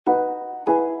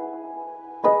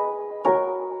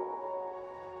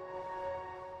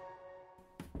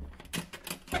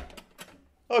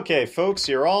Okay, folks,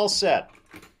 you're all set.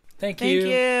 Thank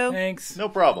you. Thanks. No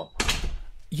problem.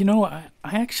 You know, I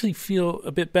actually feel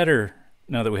a bit better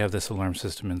now that we have this alarm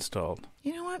system installed.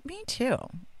 You know what? Me too.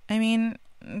 I mean,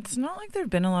 it's not like there have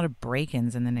been a lot of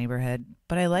break-ins in the neighborhood,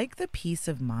 but I like the peace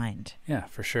of mind. Yeah,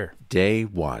 for sure. Day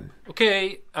 1.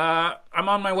 Okay, I'm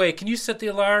on my way. Can you set the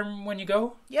alarm when you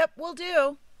go? Yep, will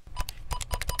do.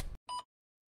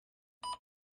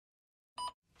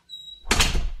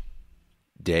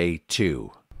 Day 2.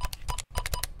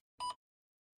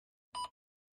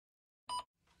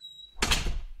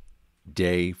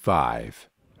 Day 5.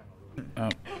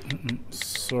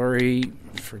 Sorry,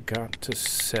 forgot to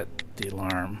set the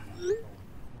alarm.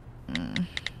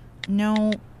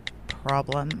 No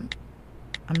problem.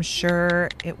 I'm sure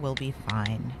it will be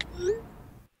fine.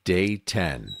 Day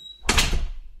 10.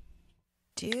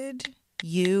 Did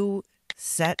you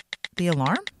set the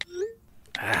alarm?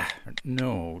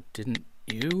 No, didn't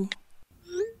you?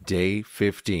 Day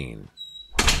 15.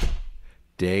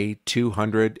 Day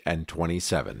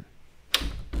 227.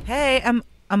 Hey,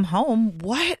 I'm home.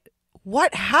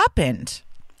 What happened?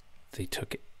 They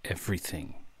took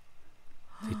everything.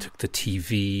 They took the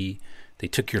TV. They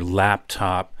took your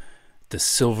laptop. The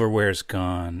silverware's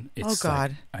gone. Oh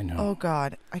God! I know. Oh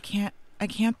God! I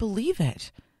can't believe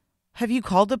it. Have you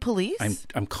called the police?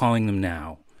 I'm calling them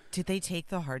now. Did they take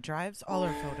the hard drives? All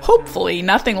our photos. Hopefully,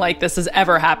 nothing like this has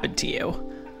ever happened to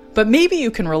you. But maybe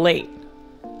you can relate.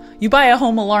 You buy a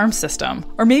home alarm system,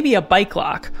 or maybe a bike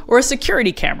lock, or a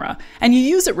security camera, and you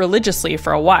use it religiously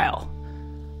for a while.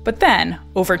 But then,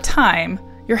 over time,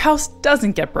 your house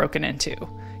doesn't get broken into.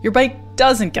 Your bike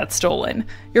doesn't get stolen.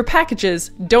 Your packages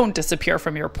don't disappear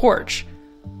from your porch.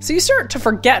 So you start to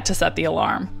forget to set the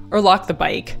alarm, or lock the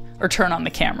bike, or turn on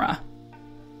the camera.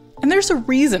 And there's a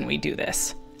reason we do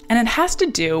this, and it has to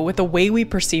do with the way we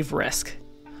perceive risk.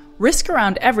 Risk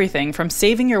around everything from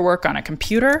saving your work on a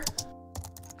computer,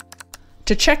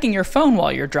 to checking your phone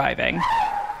while you're driving,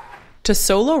 to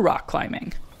solo rock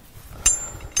climbing.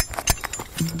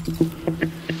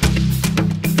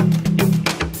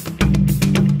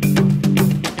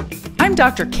 I'm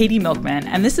Dr. Katie Milkman,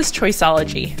 and this is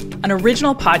Choiceology, an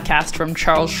original podcast from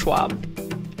Charles Schwab.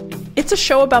 It's a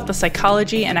show about the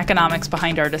psychology and economics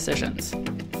behind our decisions.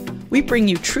 We bring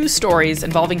you true stories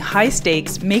involving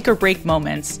high-stakes, make-or-break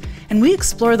moments, and we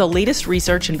explore the latest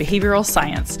research in behavioral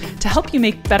science to help you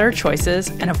make better choices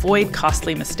and avoid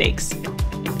costly mistakes.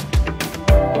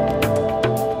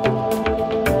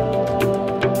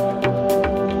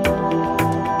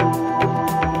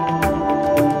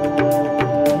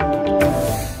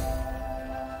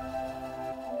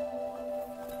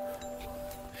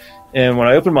 And when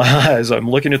I open my eyes, I'm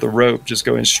looking at the rope just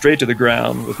going straight to the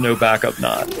ground with no backup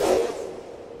knot.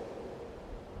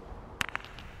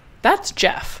 That's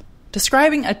Jeff,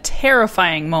 describing a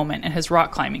terrifying moment in his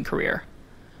rock climbing career.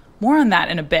 More on that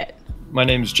in a bit. My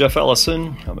name is Jeff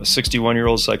Elison. I'm a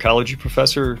 61-year-old psychology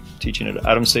professor teaching at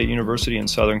Adams State University in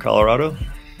southern Colorado.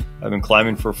 I've been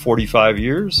climbing for 45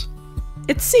 years.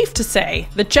 It's safe to say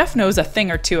that Jeff knows a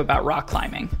thing or two about rock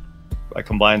climbing. I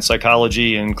combine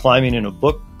psychology and climbing in a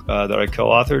book that I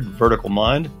co-authored, Vertical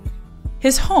Mind.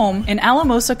 His home in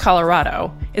Alamosa,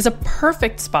 Colorado, is a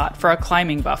perfect spot for a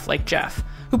climbing buff like Jeff,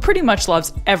 who pretty much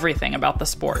loves everything about the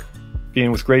sport.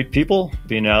 Being with great people,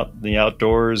 being out in the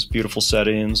outdoors, beautiful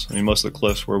settings. I mean, most of the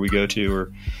cliffs where we go to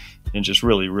are in just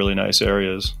really, really nice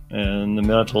areas. And the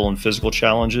mental and physical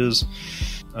challenges,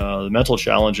 the mental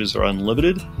challenges are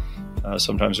unlimited.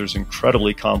 Sometimes there's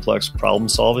incredibly complex problem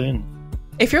solving.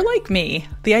 If you're like me,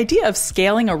 the idea of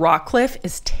scaling a rock cliff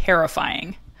is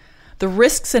terrifying. The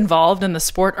risks involved in the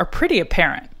sport are pretty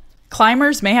apparent.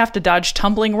 Climbers may have to dodge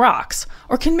tumbling rocks,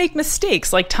 or can make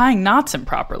mistakes like tying knots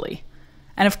improperly.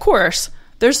 And of course,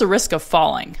 there's the risk of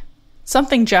falling,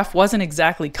 something Jeff wasn't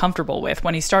exactly comfortable with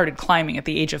when he started climbing at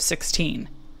the age of 16.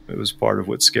 It was part of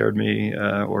what scared me,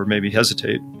 or made me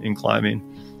hesitate in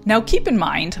climbing. Now keep in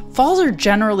mind, falls are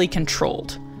generally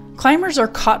controlled. Climbers are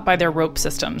caught by their rope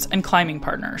systems and climbing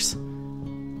partners.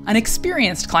 An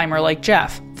experienced climber like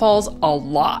Jeff falls a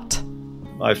lot.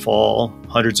 I fall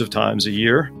hundreds of times a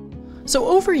year. So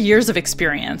over years of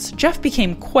experience, Jeff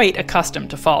became quite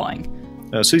accustomed to falling.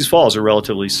 So these falls are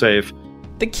relatively safe.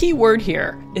 The key word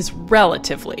here is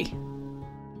relatively.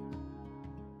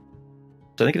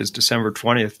 I think it was December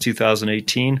 20th,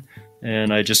 2018,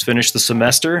 and I just finished the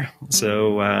semester.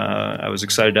 So I was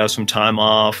excited to have some time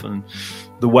off, and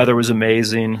the weather was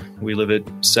amazing. We live at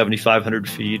 7,500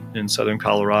 feet in southern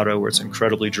Colorado, where it's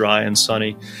incredibly dry and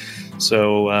sunny.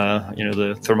 So,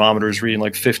 the thermometer is reading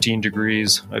like 15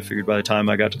 degrees. I figured by the time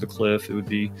I got to the cliff, it would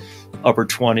be upper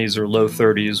 20s or low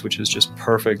 30s, which is just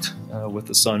perfect with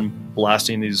the sun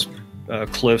blasting these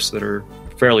cliffs that are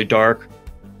fairly dark.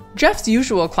 Jeff's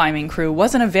usual climbing crew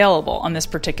wasn't available on this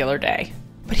particular day,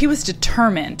 but he was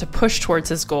determined to push towards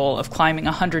his goal of climbing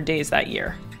 100 days that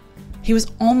year. He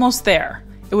was almost there.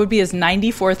 It would be his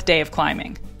 94th day of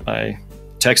climbing. I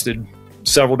texted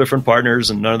several different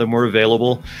partners and none of them were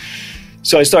available.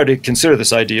 So I started to consider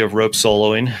this idea of rope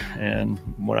soloing. And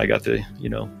when I got the,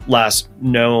 last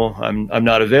no, I'm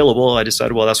not available, I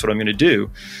decided, well, that's what I'm going to do.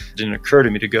 It didn't occur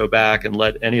to me to go back and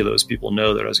let any of those people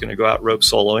know that I was going to go out rope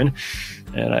soloing.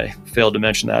 And I failed to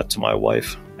mention that to my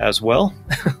wife as well.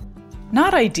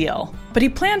 Not ideal, but he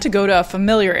planned to go to a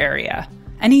familiar area.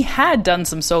 And he had done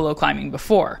some solo climbing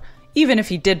before, even if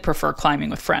he did prefer climbing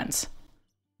with friends.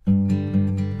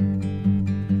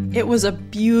 It was a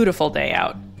beautiful day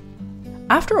out.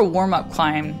 After a warm-up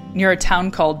climb near a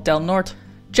town called Del Norte,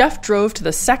 Jeff drove to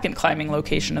the second climbing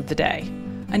location of the day,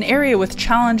 an area with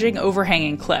challenging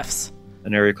overhanging cliffs.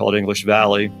 An area called English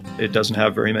Valley. It doesn't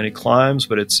have very many climbs,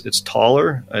 but it's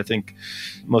taller. I think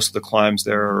most of the climbs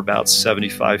there are about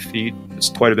 75 feet. It's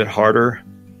quite a bit harder.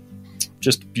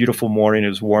 Just beautiful morning. It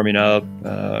was warming up.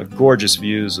 Gorgeous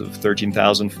views of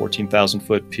 13,000, 14,000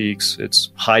 foot peaks.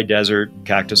 It's high desert,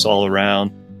 cactus all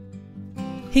around.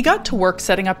 He got to work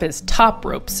setting up his top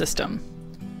rope system.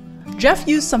 Jeff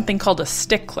used something called a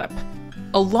stick clip,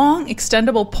 a long,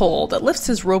 extendable pole that lifts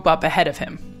his rope up ahead of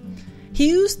him. He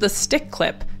used the stick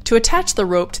clip to attach the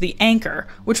rope to the anchor,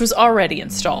 which was already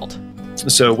installed.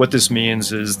 So what this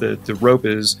means is that the rope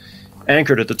is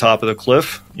anchored at the top of the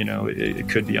cliff. It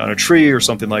could be on a tree or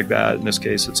something like that. In this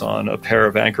case, it's on a pair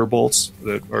of anchor bolts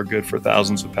that are good for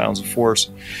thousands of pounds of force.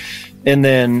 And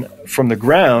then from the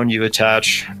ground, you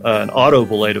attach an auto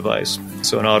belay device.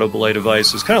 So an auto belay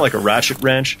device is kind of like a ratchet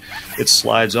wrench. It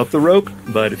slides up the rope,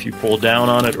 but if you pull down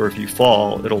on it or if you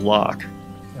fall, it'll lock,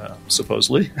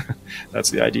 supposedly. That's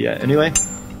the idea anyway.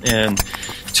 And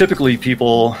typically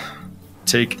people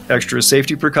take extra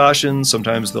safety precautions.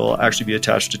 Sometimes they'll actually be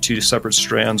attached to two separate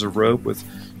strands of rope with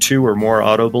two or more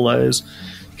auto belays.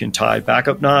 You can tie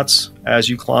backup knots as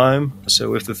you climb.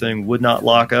 So if the thing would not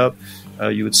lock up,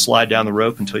 you would slide down the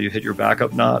rope until you hit your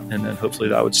backup knot, and then hopefully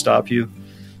that would stop you.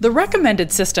 The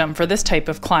recommended system for this type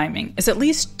of climbing is at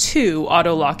least 2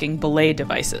 auto-locking belay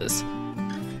devices.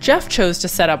 Jeff chose to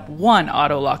set up one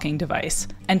auto-locking device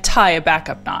and tie a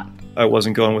backup knot. I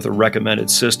wasn't going with a recommended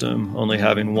system, only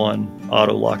having one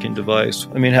auto-locking device.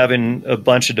 Having a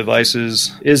bunch of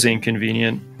devices is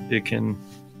inconvenient. It can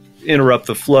interrupt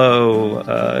the flow.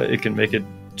 It can make it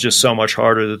just so much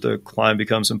harder that the climb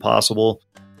becomes impossible.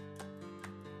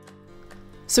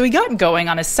 So he got going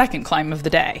on his second climb of the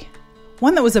day,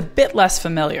 one that was a bit less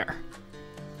familiar.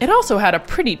 It also had a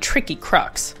pretty tricky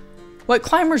crux, what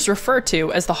climbers refer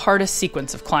to as the hardest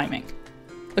sequence of climbing.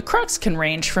 The crux can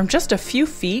range from just a few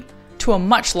feet to a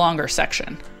much longer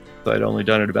section. I'd only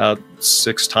done it about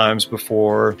 6 times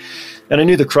before, and I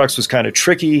knew the crux was kind of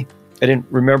tricky. I didn't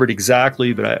remember it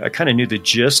exactly, but I kind of knew the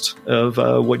gist of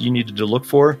what you needed to look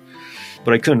for,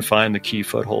 but I couldn't find the key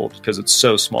foothold because it's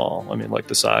so small. Like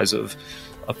the size of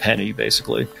a penny,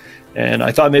 basically. And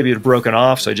I thought maybe it had broken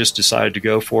off, so I just decided to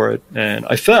go for it. And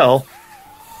I fell.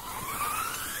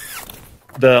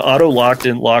 The auto lock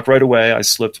didn't lock right away. I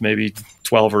slipped maybe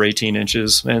 12 or 18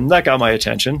 inches, and that got my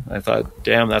attention. I thought,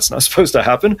 damn, that's not supposed to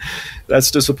happen.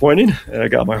 That's disappointing. And I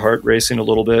got my heart racing a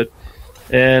little bit.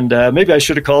 And maybe I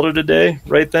should have called it a day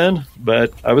right then,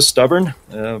 but I was stubborn.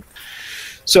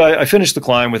 So I finished the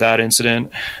climb without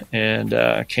incident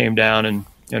and came down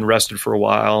and rested for a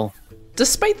while.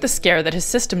 Despite the scare that his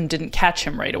system didn't catch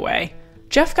him right away,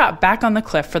 Jeff got back on the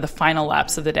cliff for the final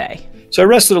laps of the day. So I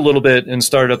rested a little bit and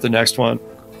started up the next one,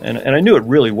 and I knew it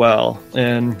really well.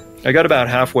 And I got about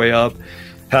halfway up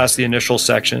past the initial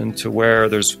section to where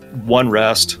there's one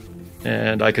rest,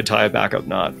 and I could tie a backup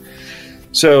knot.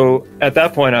 So at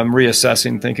that point, I'm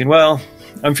reassessing, thinking, well,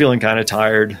 I'm feeling kind of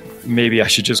tired. Maybe I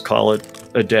should just call it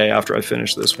a day after I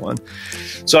finish this one.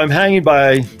 So I'm hanging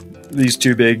by these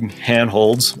 2 big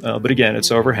handholds, but again,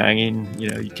 it's overhanging.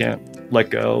 You can't let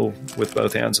go with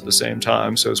both hands at the same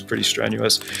time, so it's pretty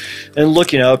strenuous. And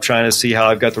looking up, trying to see how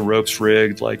I've got the ropes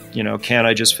rigged, can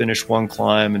I just finish one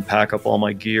climb and pack up all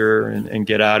my gear and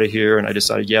get out of here? And I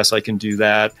decided, yes, I can do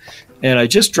that. And I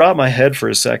just dropped my head for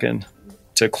a second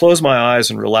to close my eyes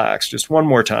and relax, just one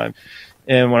more time.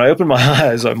 And when I open my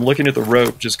eyes, I'm looking at the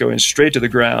rope just going straight to the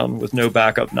ground with no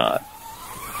backup knot.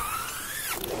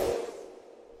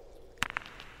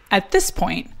 At this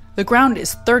point, the ground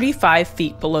is 35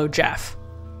 feet below Jeff.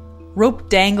 Rope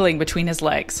dangling between his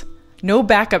legs, No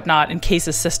backup knot in case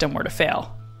his system were to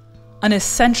fail. An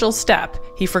essential step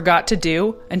he forgot to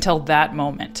do until that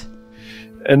moment.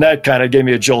 And that kind of gave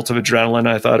me a jolt of adrenaline.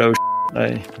 I thought,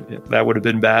 that would have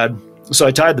been bad. So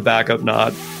I tied the backup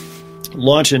knot,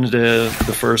 launched into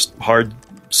the first hard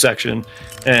section,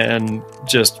 and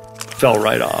just fell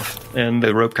right off. And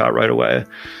the rope caught right away,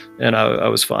 and I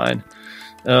was fine.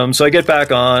 So I get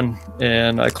back on,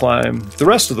 and I climb the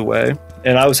rest of the way,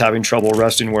 and I was having trouble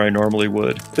resting where I normally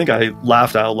would. I think I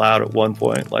laughed out loud at one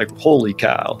point, like, holy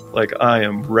cow, like, I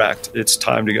am wrecked. It's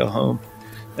time to go home.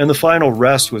 And the final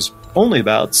rest was only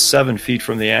about 7 feet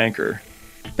from the anchor.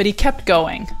 But he kept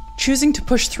going, choosing to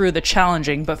push through the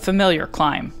challenging but familiar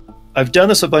climb. I've done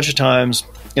this a bunch of times,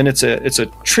 and it's a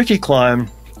tricky climb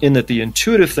in that the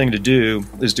intuitive thing to do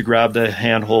is to grab the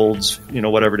handholds,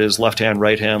 whatever it is, left hand,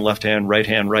 right hand,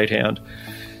 right hand.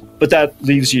 But that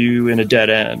leaves you in a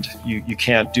dead end. You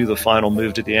can't do the final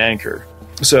move to the anchor.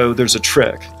 So there's a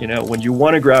trick. When you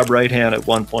want to grab right hand at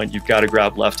one point, you've got to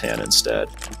grab left hand instead.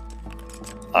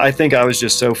 I think I was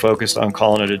just so focused on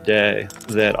calling it a day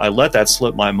that I let that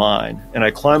slip my mind, and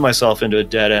I climbed myself into a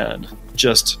dead end,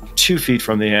 just 2 feet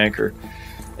from the anchor.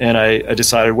 And I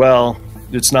decided, well,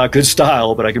 it's not good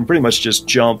style, but I can pretty much just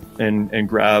jump and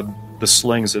grab the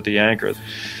slings at the anchor.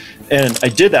 And I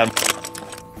did that,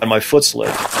 and my foot slid,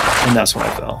 and that's when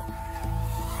I fell.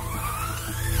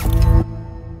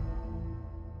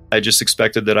 I just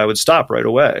expected that I would stop right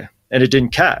away, and it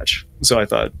didn't catch. So I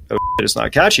thought, it's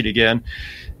not catching again.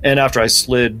 And after I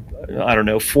slid,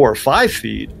 4 or 5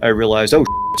 feet, I realized,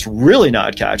 it's really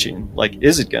not catching. Like,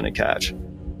 is it going to catch?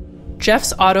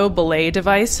 Jeff's auto belay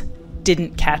device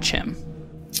didn't catch him.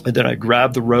 And then I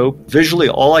grabbed the rope. Visually,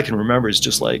 all I can remember is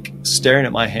just like staring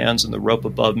at my hands and the rope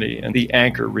above me and the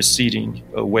anchor receding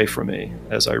away from me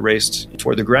as I raced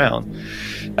toward the ground.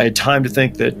 I had time to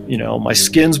think that, my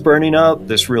skin's burning up.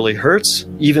 This really hurts.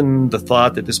 Even the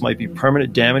thought that this might be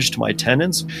permanent damage to my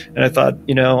tendons. And I thought,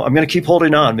 I'm going to keep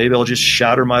holding on. Maybe I'll just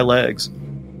shatter my legs.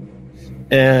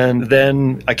 And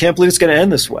then I can't believe it's going to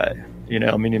end this way,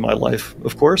 meaning my life,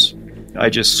 of course. I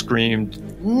just screamed,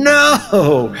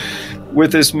 no!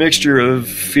 With this mixture of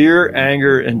fear,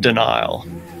 anger, and denial.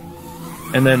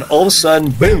 And then all of a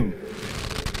sudden, boom!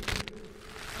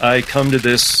 I come to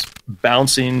this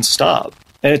bouncing stop.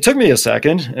 And it took me a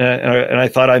second, and I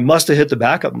thought I must have hit the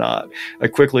backup knot. I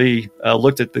quickly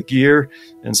looked at the gear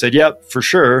and said, yep, for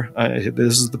sure.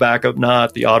 This is the backup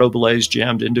knot. The auto belay's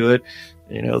jammed into it.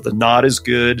 The knot is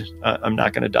good. I'm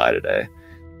not going to die today.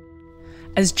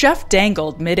 As Jeff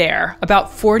dangled midair,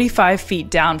 about 45 feet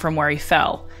down from where he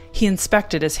fell, he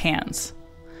inspected his hands.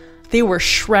 They were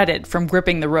shredded from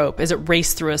gripping the rope as it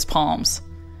raced through his palms.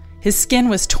 His skin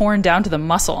was torn down to the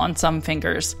muscle on some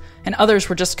fingers, and others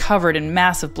were just covered in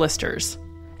massive blisters.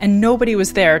 And nobody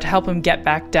was there to help him get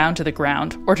back down to the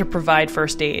ground or to provide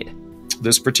first aid.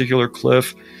 This particular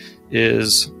cliff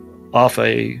is off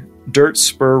a dirt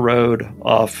spur road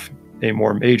off a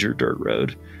more major dirt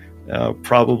road.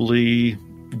 Probably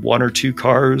 1 or 2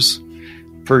 cars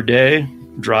per day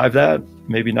drive that,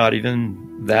 maybe not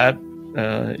even that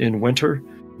in winter.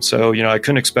 So, I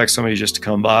couldn't expect somebody just to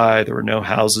come by. There were no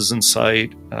houses in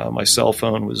sight. My cell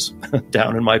phone was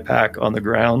down in my pack on the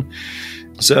ground.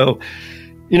 So,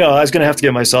 I was going to have to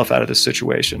get myself out of this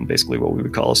situation, basically what we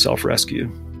would call a self-rescue.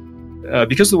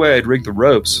 Because of the way I'd rigged the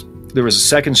ropes, there was a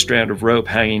second strand of rope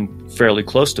hanging fairly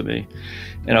close to me.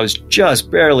 And I was just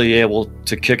barely able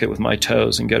to kick it with my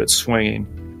toes and get it swinging.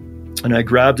 And I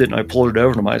grabbed it and I pulled it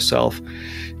over to myself.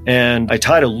 And I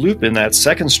tied a loop in that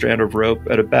second strand of rope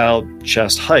at about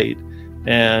chest height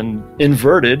and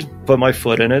inverted, put my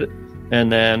foot in it,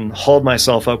 and then hauled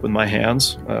myself up with my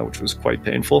hands, which was quite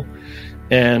painful.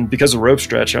 And because of rope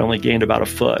stretch, I only gained about a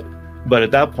foot. But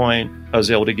at that point, I was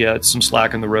able to get some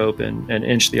slack in the rope and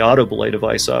inch the auto belay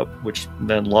device up, which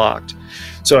then locked.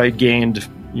 So I gained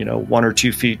 1 or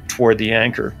 2 feet toward the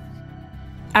anchor.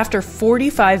 After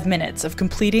 45 minutes of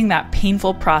completing that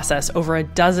painful process over a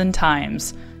dozen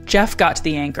times, Jeff got to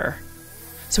the anchor,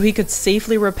 so he could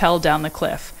safely rappel down the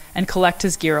cliff and collect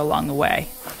his gear along the way.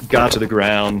 Got to the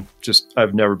ground.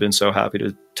 I've never been so happy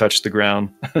to touch the ground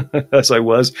as I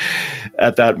was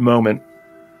at that moment.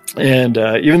 And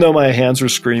even though my hands were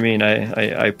screaming,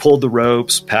 I pulled the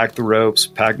ropes, packed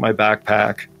my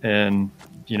backpack, and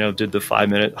did the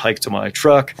 5-minute hike to my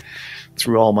truck,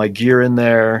 threw all my gear in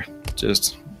there,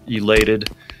 just elated,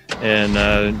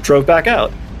 and drove back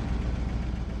out.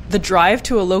 The drive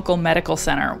to a local medical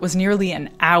center was nearly an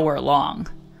hour long.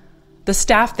 The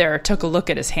staff there took a look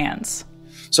at his hands.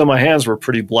 So my hands were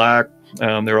pretty black,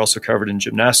 They were also covered in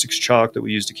gymnastics chalk that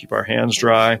we used to keep our hands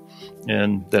dry.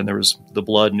 And then there was the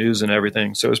blood and ooze and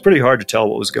everything. So it was pretty hard to tell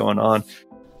what was going on.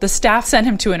 The staff sent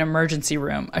him to an emergency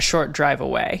room a short drive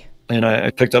away. And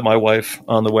I picked up my wife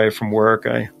on the way from work.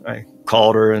 I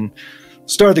called her and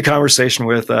started the conversation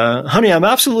with, honey, I'm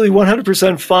absolutely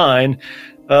 100% fine.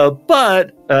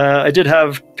 But I did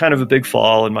have kind of a big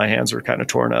fall and my hands were kind of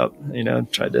torn up.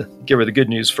 Tried to give her the good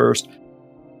news first.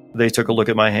 They took a look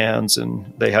at my hands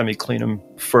and they had me clean them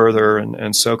further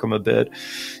and soak them a bit.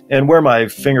 And where my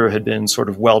finger had been sort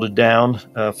of welded down,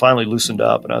 finally loosened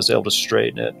up and I was able to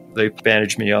straighten it. They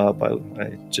bandaged me up.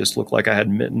 I just looked like I had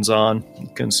mittens on. You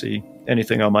couldn't see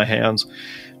anything on my hands.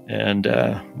 And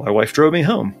my wife drove me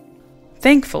home.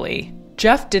 Thankfully,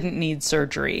 Jeff didn't need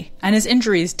surgery, and his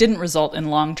injuries didn't result in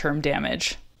long-term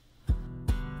damage.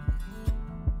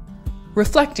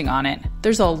 Reflecting on it,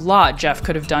 there's a lot Jeff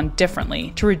could have done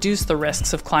differently to reduce the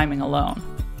risks of climbing alone.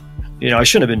 I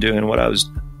shouldn't have been doing what I was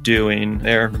doing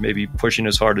there, maybe pushing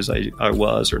as hard as I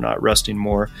was or not resting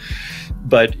more.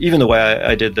 But even the way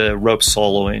I did the rope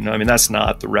soloing, that's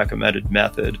not the recommended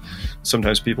method.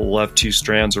 Sometimes people will have 2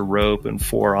 strands of rope and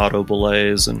 4 auto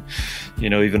belays and,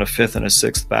 even a 5th and a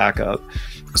 6th backup.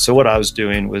 So what I was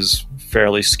doing was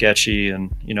fairly sketchy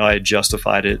and, I had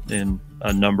justified it in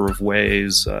a number of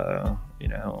ways.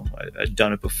 I'd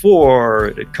done it before,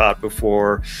 it had caught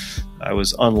before, I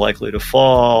was unlikely to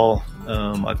fall,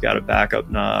 I've got a backup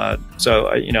knot. So,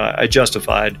 I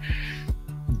justified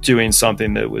doing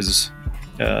something that was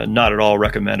not at all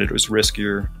recommended. It was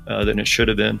riskier than it should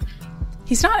have been.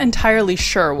 He's not entirely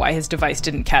sure why his device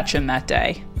didn't catch him that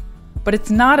day, but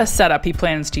it's not a setup he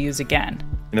plans to use again.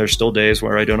 There's still days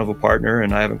where I don't have a partner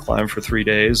and I haven't climbed for 3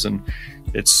 days, and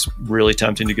it's really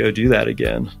tempting to go do that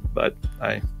again. But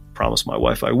I promised my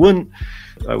wife I wouldn't.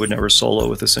 I would never solo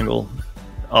with a single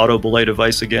auto belay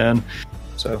device again.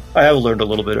 So I have learned a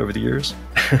little bit over the years.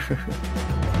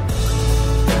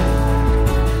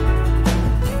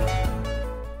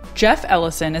 Jeff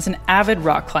Elison is an avid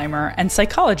rock climber and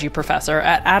psychology professor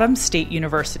at Adams State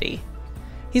University.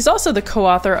 He's also the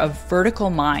co-author of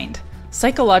Vertical Mind,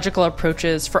 Psychological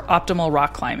Approaches for Optimal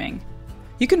Rock Climbing.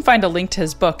 You can find a link to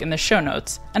his book in the show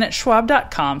notes and at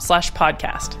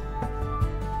schwab.com/podcast.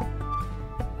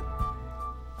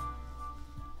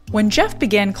 When Jeff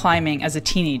began climbing as a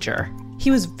teenager, he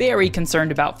was very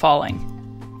concerned about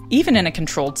falling, even in a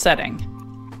controlled setting.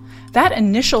 That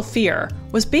initial fear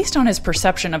was based on his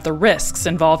perception of the risks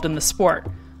involved in the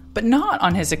sport, but not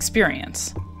on his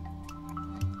experience.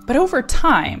 But over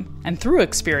time, and through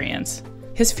experience,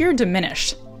 his fear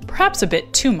diminished, perhaps a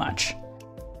bit too much.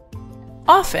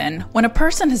 Often, when a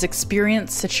person has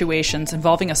experienced situations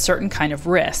involving a certain kind of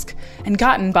risk and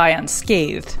gotten by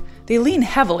unscathed, they lean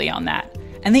heavily on that,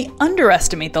 and they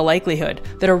underestimate the likelihood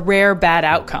that a rare bad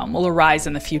outcome will arise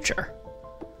in the future.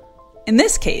 In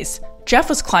this case, Jeff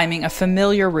was climbing a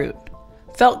familiar route,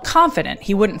 felt confident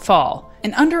he wouldn't fall,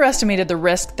 and underestimated the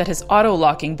risk that his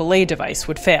auto-locking belay device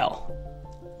would fail.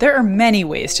 There are many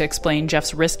ways to explain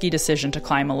Jeff's risky decision to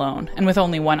climb alone and with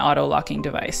only one auto-locking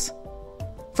device.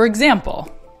 For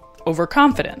example,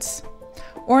 overconfidence,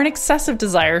 or an excessive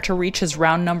desire to reach his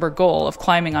round number goal of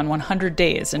climbing on 100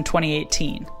 days in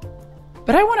 2018.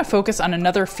 But I want to focus on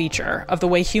another feature of the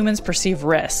way humans perceive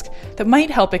risk that might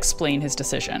help explain his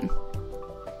decision.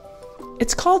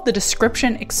 It's called the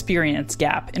description experience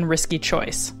gap in risky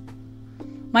choice.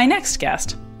 My next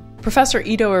guest, Professor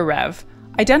Ido Erev,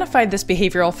 identified this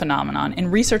behavioral phenomenon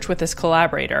in research with his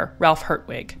collaborator, Ralph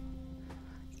Hertwig.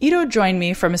 Ido joined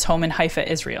me from his home in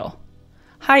Haifa, Israel.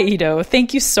 Hi, Ido.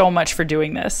 Thank you so much for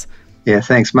doing this. Yeah,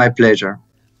 thanks. My pleasure.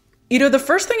 Ido, the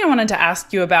first thing I wanted to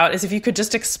ask you about is if you could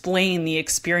just explain the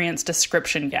experience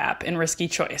description gap in risky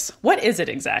choice. What is it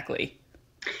exactly?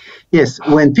 Yes,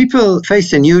 when people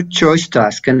face a new choice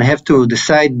task and have to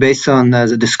decide based on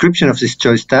the description of this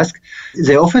choice task,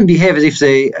 they often behave as if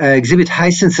they exhibit high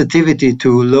sensitivity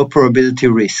to low probability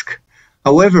risk.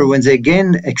 However, when they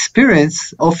gain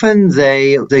experience, often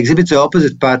they exhibit the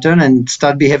opposite pattern and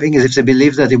start behaving as if they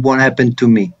believe that it won't happen to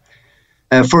me.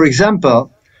 For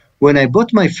example, when I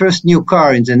bought my first new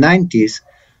car in the 90s,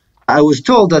 I was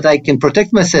told that I can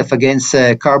protect myself against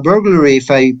car burglary if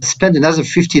I spend another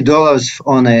 $50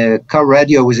 on a car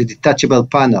radio with a detachable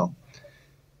panel.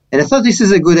 And I thought this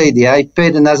is a good idea. I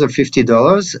paid another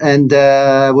 $50 and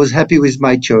was happy with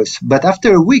my choice. But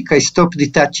after a week, I stopped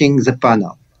detaching the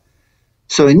panel.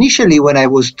 So initially, when I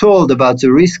was told about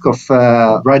the risk of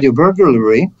radio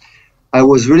burglary, I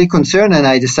was really concerned and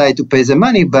I decided to pay the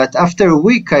money. But after a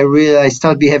week, I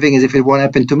started behaving as if it won't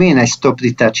happen to me and I stopped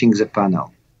detaching the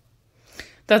panel.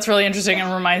 That's really interesting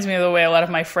and reminds me of the way a lot of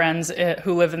my friends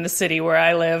who live in the city where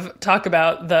I live talk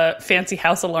about the fancy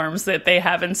house alarms that they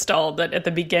have installed, that at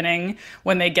the beginning,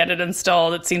 when they get it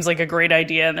installed, it seems like a great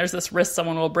idea. And there's this risk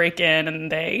someone will break in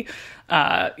and they,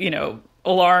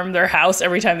 alarm their house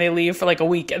every time they leave for like a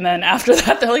week. And then after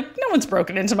that, they're like, no one's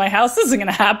broken into my house. This isn't going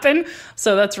to happen.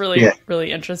 So that's really,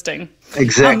 really interesting.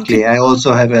 Exactly. I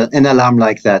also have an alarm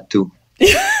like that too.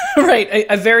 Right.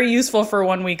 A very useful for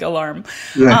 1 week alarm.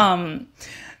 Right.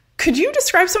 Could you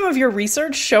describe some of your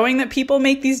research showing that people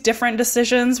make these different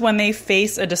decisions when they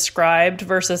face a described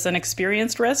versus an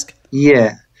experienced risk?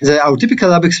 Yeah. Our typical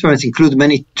lab experiments include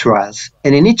many trials.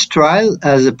 And in each trial,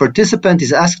 the participant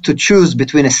is asked to choose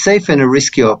between a safe and a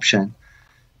risky option.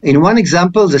 In one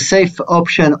example, the safe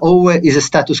option always is a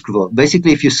status quo.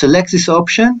 Basically, if you select this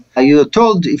option, you're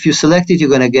told if you select it, you're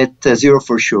going to get 0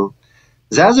 for sure.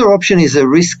 The other option is a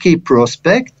risky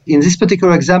prospect. In this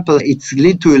particular example, it's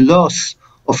lead to a loss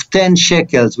of 10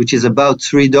 shekels, which is about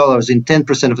 $3 in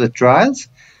 10% of the trials,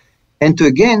 and to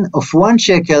a gain of 1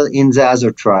 shekel in the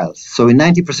other trials. So in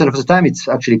 90% of the time, it's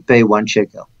actually pay 1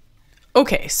 shekel.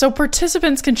 Okay, so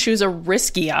participants can choose a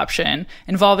risky option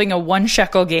involving a 1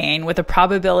 shekel gain with a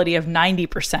probability of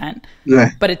 90%,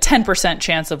 but a 10%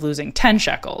 chance of losing 10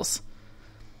 shekels.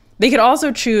 They could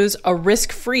also choose a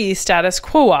risk-free status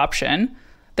quo option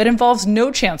that involves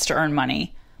no chance to earn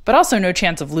money, but also no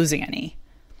chance of losing any.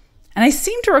 And I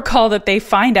seem to recall that they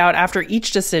find out after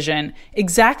each decision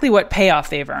exactly what payoff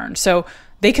they've earned, so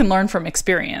they can learn from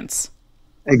experience.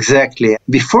 Exactly.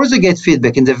 Before they get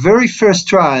feedback, in the very first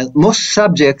trial, most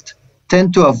subjects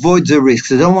tend to avoid the risks.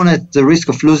 They don't want the risk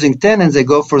of losing 10 and they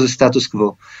go for the status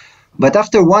quo. But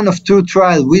after 1 or 2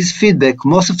 trials with feedback,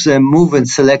 most of them move and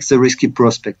select the risky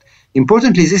prospect.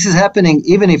 Importantly, this is happening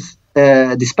even if,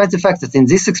 despite the fact that in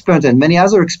this experiment and many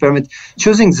other experiments,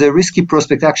 choosing the risky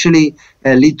prospect actually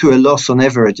lead to a loss on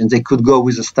average, and they could go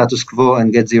with the status quo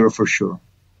and get 0 for sure.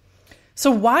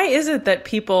 So why is it that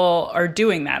people are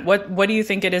doing that? What do you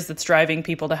think it is that's driving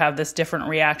people to have this different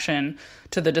reaction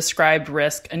to the described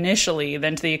risk initially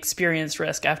than to the experienced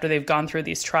risk after they've gone through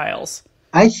these trials?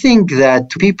 I think that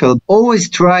people always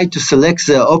try to select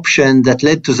the option that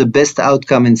led to the best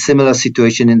outcome in similar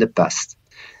situation in the past.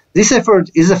 This effort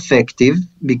is effective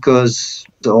because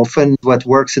often what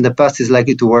works in the past is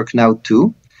likely to work now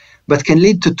too, but can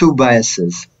lead to 2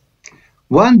 biases.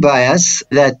 One bias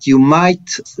that you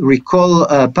might recall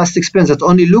past experience that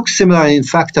only look similar and in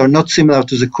fact are not similar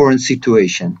to the current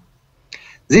situation.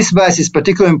 This bias is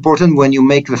particularly important when you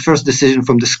make the first decision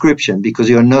from description because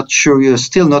you're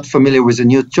still not familiar with a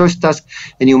new choice task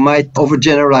and you might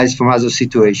overgeneralize from other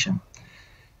situations.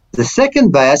 The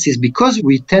second bias is because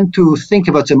we tend to think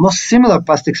about the most similar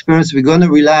past experience, we're going to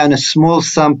rely on a small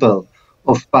sample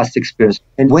of past experience.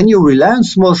 And when you rely on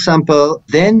small sample,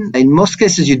 then in most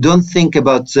cases you don't think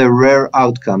about the rare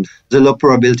outcomes, the low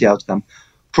probability outcome.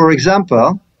 For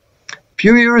example, a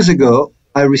few years ago,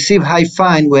 I received high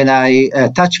fine when I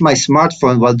touched my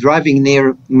smartphone while driving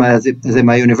near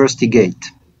my university gate.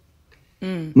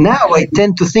 Now I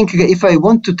tend to think if I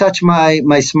want to touch my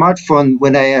smartphone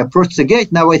when I approach the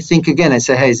gate, now I think again, I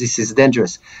say, hey, this is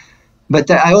dangerous. But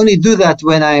I only do that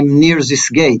when I'm near this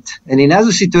gate. And in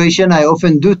other situations, I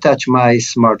often do touch my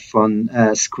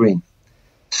smartphone screen.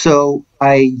 So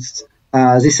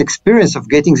this experience of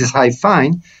getting this high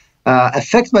fine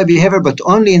affect my behavior, but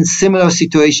only in similar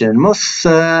situations.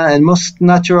 Most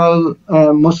natural,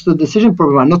 most of the decision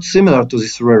problems are not similar to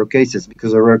these rare cases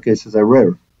because the rare cases are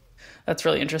rare. That's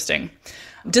really interesting.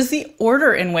 Does the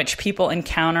order in which people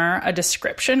encounter a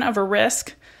description of a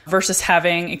risk versus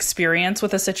having experience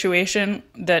with a situation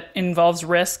that involves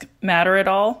risk matter at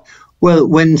all? Well,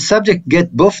 when subjects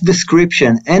get both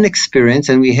description and experience,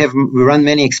 and we run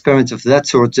many experiments of that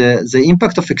sort, the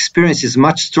impact of experience is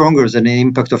much stronger than the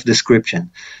impact of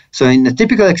description. So in a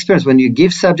typical experience, when you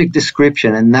give subject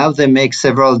description and now they make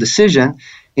several decisions,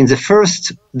 in the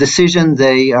first decision,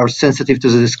 they are sensitive to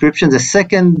the description. The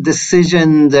second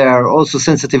decision, they are also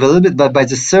sensitive a little bit, but by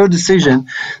the third decision,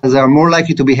 they are more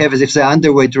likely to behave as if they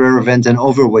underweight rare event than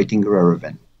overweighting rare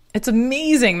event. It's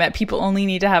amazing that people only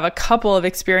need to have a couple of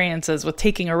experiences with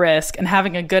taking a risk and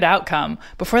having a good outcome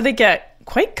before they get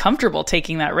quite comfortable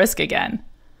taking that risk again.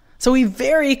 So we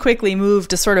very quickly moved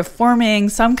to sort of forming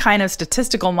some kind of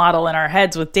statistical model in our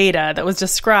heads with data that was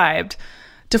described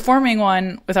to forming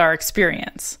one with our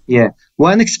experience. Yeah.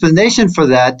 One explanation for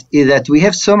that is that we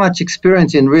have so much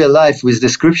experience in real life with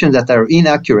descriptions that are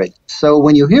inaccurate. So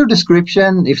when you hear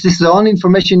description, if this is the only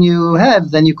information you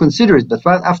have, then you consider it. But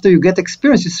after you get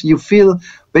experiences, we feel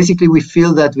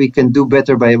that we can do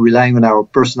better by relying on our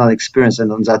personal experience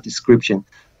and on that description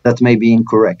that may be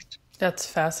incorrect. That's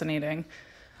fascinating.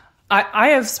 I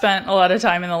have spent a lot of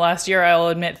time in the last year, I'll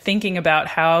admit, thinking about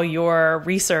how your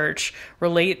research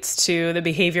relates to the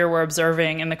behavior we're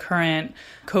observing in the current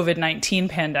COVID-19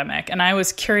 pandemic. And I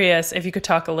was curious if you could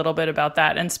talk a little bit about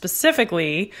that. And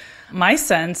specifically, my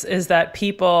sense is that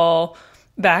people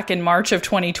back in March of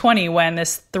 2020, when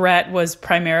this threat was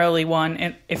primarily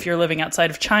one, if you're living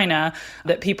outside of China,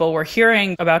 that people were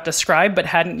hearing about described but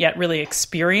hadn't yet really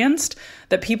experienced,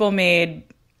 that people made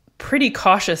pretty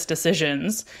cautious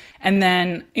decisions. And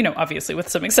then, obviously with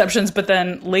some exceptions, but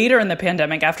then later in the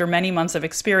pandemic, after many months of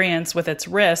experience with its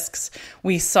risks,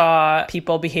 we saw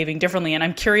people behaving differently. And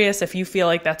I'm curious if you feel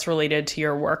like that's related to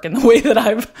your work in the way that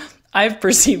I've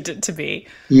perceived it to be.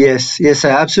 Yes, I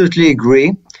absolutely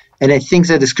agree. And I think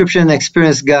the description and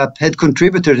experience gap had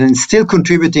contributed and is still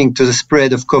contributing to the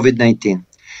spread of COVID-19.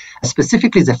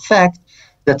 Specifically, the fact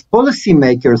that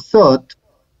policymakers thought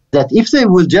that if they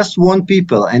will just warn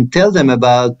people and tell them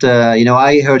about,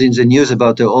 I heard in the news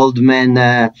about the old man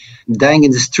dying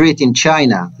in the street in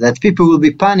China, that people will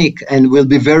be panicked and will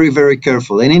be very, very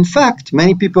careful. And in fact,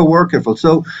 many people were careful.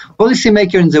 So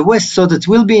policymakers in the West thought it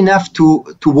will be enough to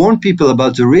warn people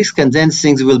about the risk and then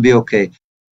things will be okay.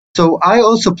 So I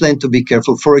also plan to be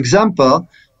careful. For example,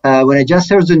 when I just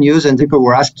heard the news and people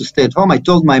were asked to stay at home, I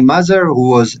told my mother,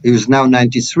 who is now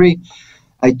 93,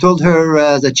 I told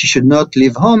her that she should not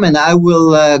leave home, and I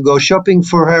will go shopping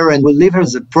for her and will leave her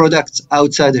the products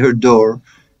outside her door,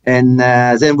 and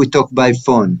then we talk by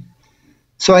phone.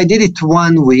 So I did it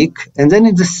 1 week, and then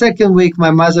in the second week, my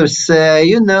mother said,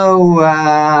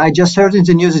 I just heard in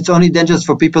the news it's only dangerous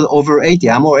for people over 80.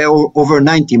 I'm over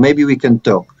 90. Maybe we can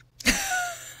talk.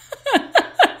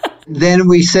 Then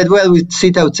we said, we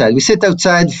sit outside. We sit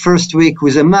outside first week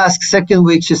with a mask. Second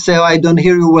week, she said, I don't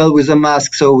hear you well with a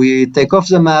mask. So we take off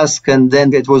the mask, and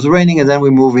then it was raining, and then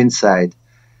we move inside.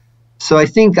 So I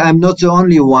think I'm not the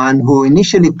only one who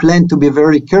initially planned to be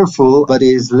very careful, but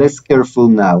is less careful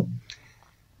now.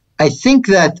 I think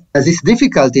that this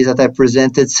difficulty that I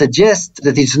presented suggests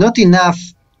that it's not enough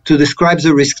to describe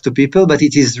the risk to people, but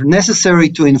it is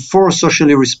necessary to enforce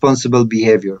socially responsible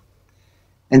behavior.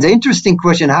 And the interesting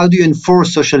question, how do you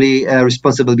enforce socially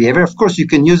responsible behavior? Of course, you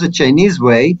can use the Chinese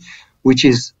way, which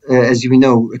is, as you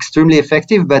know, extremely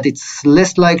effective, but it's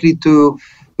less likely to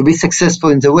be successful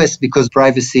in the West because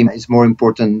privacy is more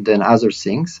important than other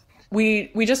things.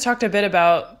 We just talked a bit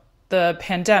about the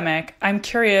pandemic. I'm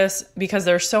curious because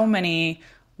there's so many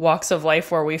walks of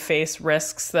life where we face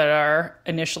risks that are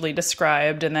initially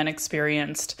described and then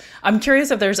experienced. I'm curious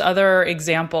if there's other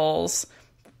examples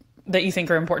that you think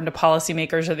are important to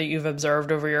policymakers or that you've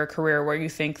observed over your career where you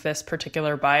think this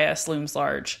particular bias looms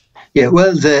large? Yeah,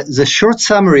 well, the short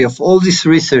summary of all this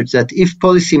research that if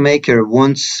policymaker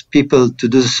wants people to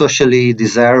do socially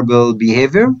desirable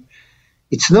behavior,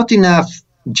 it's not enough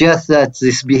just that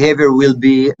this behavior will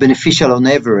be beneficial on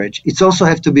average. It also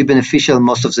has to be beneficial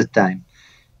most of the time.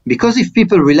 Because if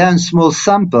people rely on small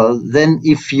sample, then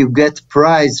if you get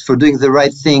prize for doing the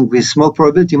right thing with small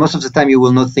probability, most of the time you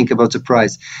will not think about the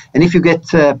prize. And if you get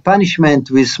punishment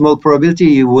with small probability,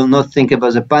 you will not think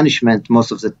about the punishment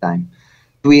most of the time.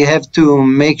 We have to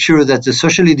make sure that the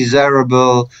socially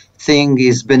desirable thing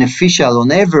is beneficial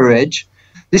on average.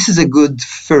 This is a good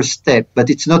first step, but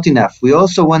it's not enough. We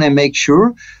also want to make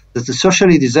sure that the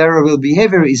socially desirable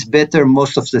behavior is better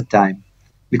most of the time.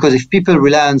 Because if people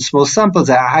rely on small samples,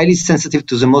 they are highly sensitive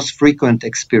to the most frequent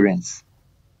experience.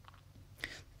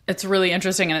 It's really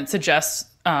interesting, and it suggests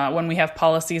when we have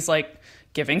policies like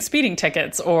giving speeding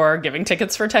tickets or giving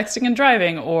tickets for texting and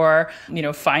driving or,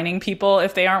 fining people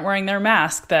if they aren't wearing their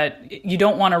mask, that you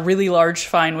don't want a really large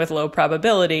fine with low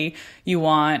probability. You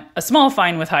want a small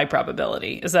fine with high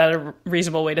probability. Is that a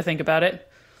reasonable way to think about it?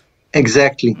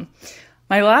 Exactly.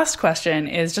 My last question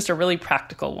is just a really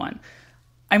practical one.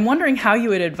 I'm wondering how you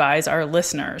would advise our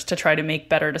listeners to try to make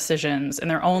better decisions in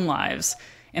their own lives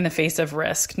in the face of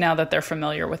risk now that they're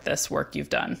familiar with this work you've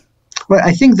done. Well,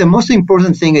 I think the most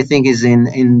important thing, is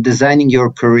in designing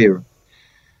your career.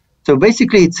 So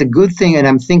basically, it's a good thing, and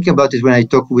I'm thinking about it when I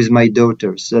talk with my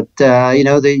daughters, that,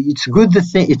 it's good.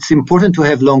 It's important to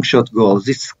have long shot goals.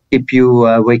 This keep you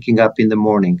waking up in the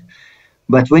morning.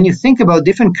 But when you think about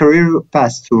different career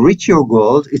paths to reach your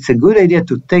goals, it's a good idea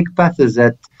to take paths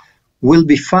that will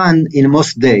be fun in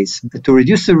most days to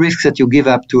reduce the risks that you give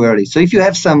up too early. So if you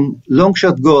have some long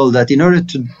shot goal that in order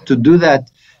to do that,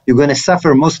 you're going to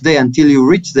suffer most day until you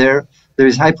reach there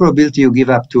is high probability you give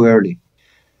up too early.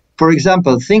 For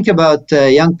example, think about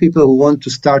young people who want to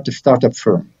start a startup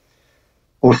firm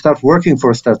or start working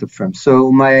for a startup firm.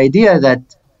 So my idea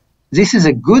that this is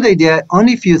a good idea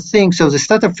only if you think so. The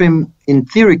startup frame, in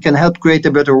theory, can help create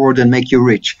a better world and make you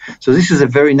rich. So this is a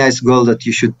very nice goal that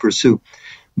you should pursue.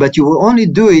 But you will only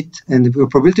do it, and the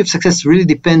probability of success really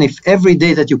depends if every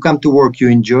day that you come to work you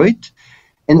enjoy it,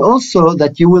 and also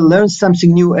that you will learn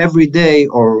something new every day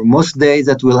or most days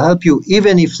that will help you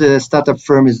even if the startup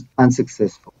firm is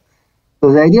unsuccessful.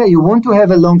 So the idea, you want to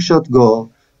have a long shot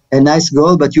goal, a nice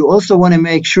goal, but you also want to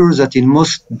make sure that in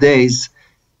most days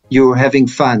you're having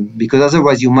fun, because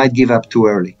otherwise you might give up too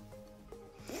early.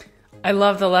 I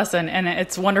love the lesson, and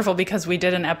it's wonderful because we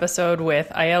did an episode with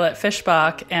Ayelet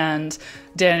Fishbach and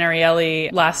Dan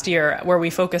Ariely last year where we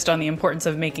focused on the importance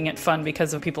of making it fun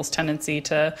because of people's tendency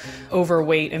to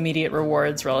overweight immediate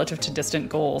rewards relative to distant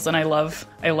goals. And I love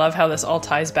how this all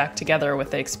ties back together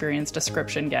with the experience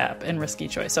description gap and risky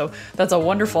choice. So that's a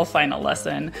wonderful final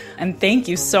lesson. And thank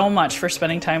you so much for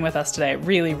spending time with us today. I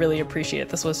really, really appreciate it.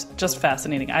 This was just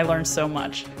fascinating. I learned so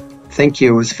much. Thank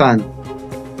you. It was fun.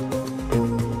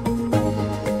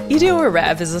 Ido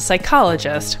Erev is a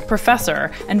psychologist, professor,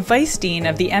 and vice dean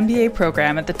of the MBA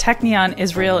program at the Technion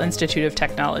Israel Institute of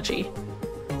Technology.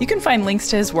 You can find links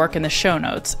to his work in the show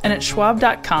notes and at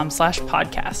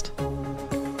schwab.com/podcast.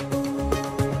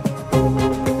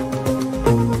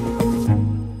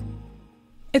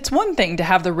 It's one thing to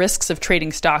have the risks of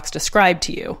trading stocks described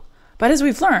to you, but as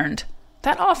we've learned,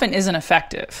 that often isn't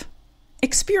effective.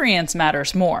 Experience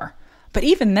matters more. But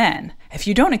even then, if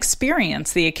you don't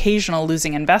experience the occasional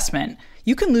losing investment,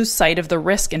 you can lose sight of the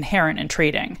risk inherent in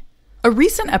trading. A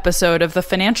recent episode of the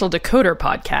Financial Decoder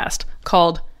podcast,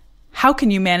 called How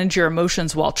Can You Manage Your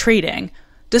Emotions While Trading,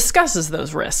 discusses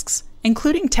those risks,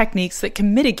 including techniques that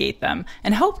can mitigate them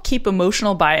and help keep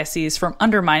emotional biases from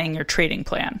undermining your trading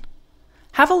plan.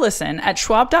 Have a listen at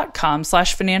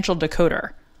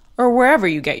schwab.com/financialdecoder or wherever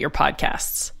you get your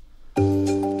podcasts.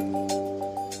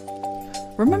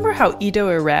 Remember how Ido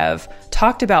Erev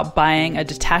talked about buying a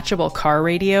detachable car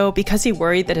radio because he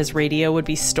worried that his radio would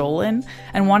be stolen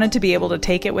and wanted to be able to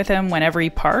take it with him whenever he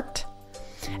parked?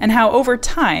 And how over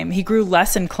time he grew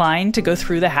less inclined to go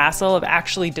through the hassle of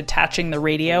actually detaching the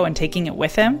radio and taking it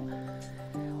with him?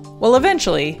 Well,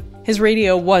 eventually, his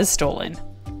radio was stolen.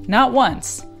 Not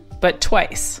once, but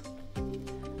twice.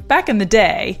 Back in the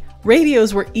day,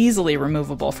 radios were easily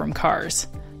removable from cars.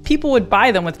 People would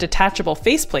buy them with detachable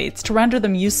faceplates to render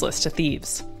them useless to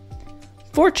thieves.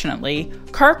 Fortunately,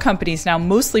 car companies now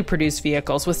mostly produce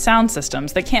vehicles with sound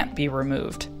systems that can't be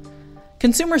removed.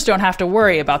 Consumers don't have to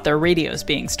worry about their radios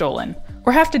being stolen,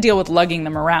 or have to deal with lugging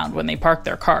them around when they park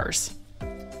their cars.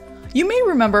 You may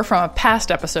remember from a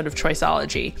past episode of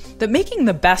Choiceology that making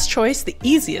the best choice the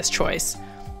easiest choice,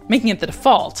 making it the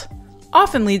default,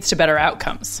 often leads to better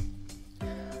outcomes.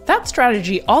 That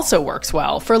strategy also works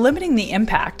well for limiting the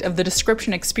impact of the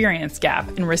description experience gap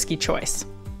in risky choice.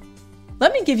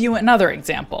 Let me give you another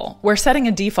example where setting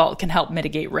a default can help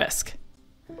mitigate risk.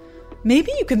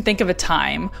 Maybe you can think of a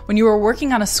time when you were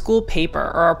working on a school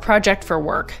paper or a project for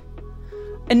work.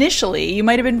 Initially, you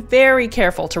might have been very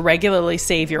careful to regularly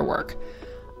save your work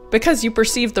because you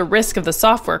perceived the risk of the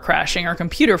software crashing or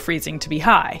computer freezing to be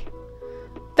high.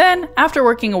 Then, after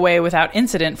working away without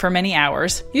incident for many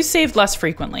hours, you saved less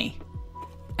frequently.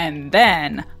 And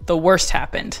then, the worst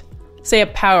happened. Say a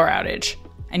power outage,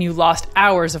 and you lost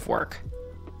hours of work.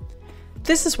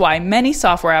 This is why many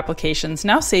software applications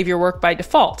now save your work by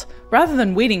default, rather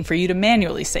than waiting for you to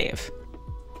manually save.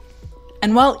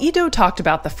 And while Ido talked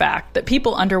about the fact that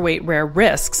people underweight rare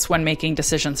risks when making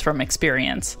decisions from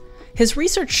experience, his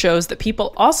research shows that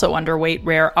people also underweight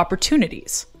rare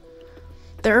opportunities.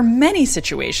 There are many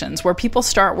situations where people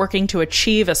start working to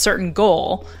achieve a certain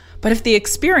goal, but if the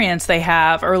experience they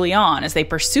have early on as they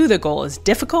pursue the goal is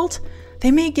difficult, they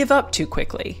may give up too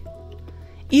quickly.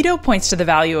 Ido points to the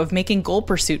value of making goal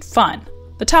pursuit fun,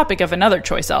 the topic of another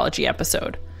Choiceology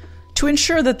episode, to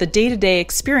ensure that the day-to-day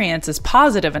experience is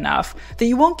positive enough that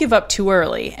you won't give up too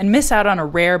early and miss out on a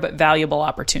rare but valuable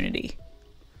opportunity.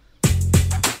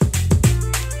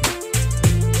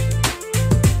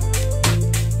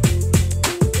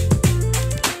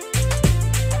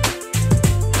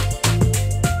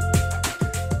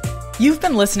 You've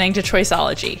been listening to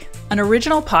Choiceology, an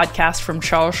original podcast from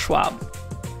Charles Schwab.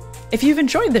 If you've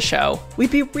enjoyed the show,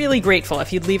 we'd be really grateful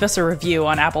if you'd leave us a review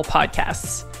on Apple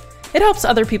Podcasts. It helps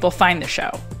other people find the show.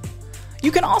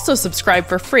 You can also subscribe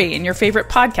for free in your favorite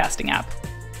podcasting app.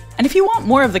 And if you want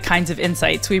more of the kinds of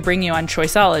insights we bring you on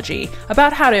Choiceology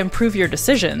about how to improve your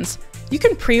decisions, you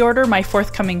can pre-order my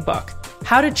forthcoming book,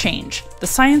 How to Change: The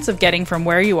Science of Getting from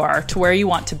Where You Are to Where You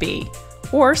Want to Be,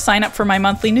 or sign up for my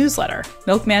monthly newsletter,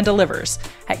 Milkman Delivers,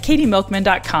 at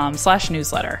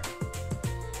katiemilkman.com/newsletter.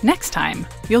 Next time,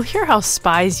 you'll hear how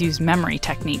spies use memory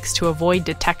techniques to avoid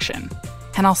detection,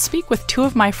 and I'll speak with two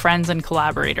of my friends and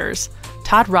collaborators,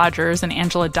 Todd Rogers and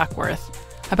Angela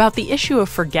Duckworth, about the issue of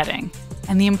forgetting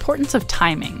and the importance of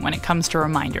timing when it comes to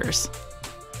reminders.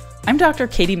 I'm Dr.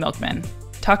 Katie Milkman.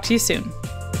 Talk to you soon.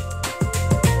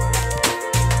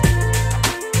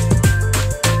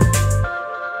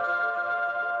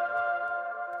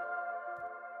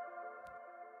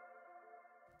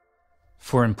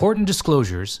 For important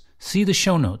disclosures, see the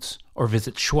show notes or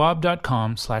visit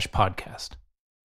schwab.com/podcast.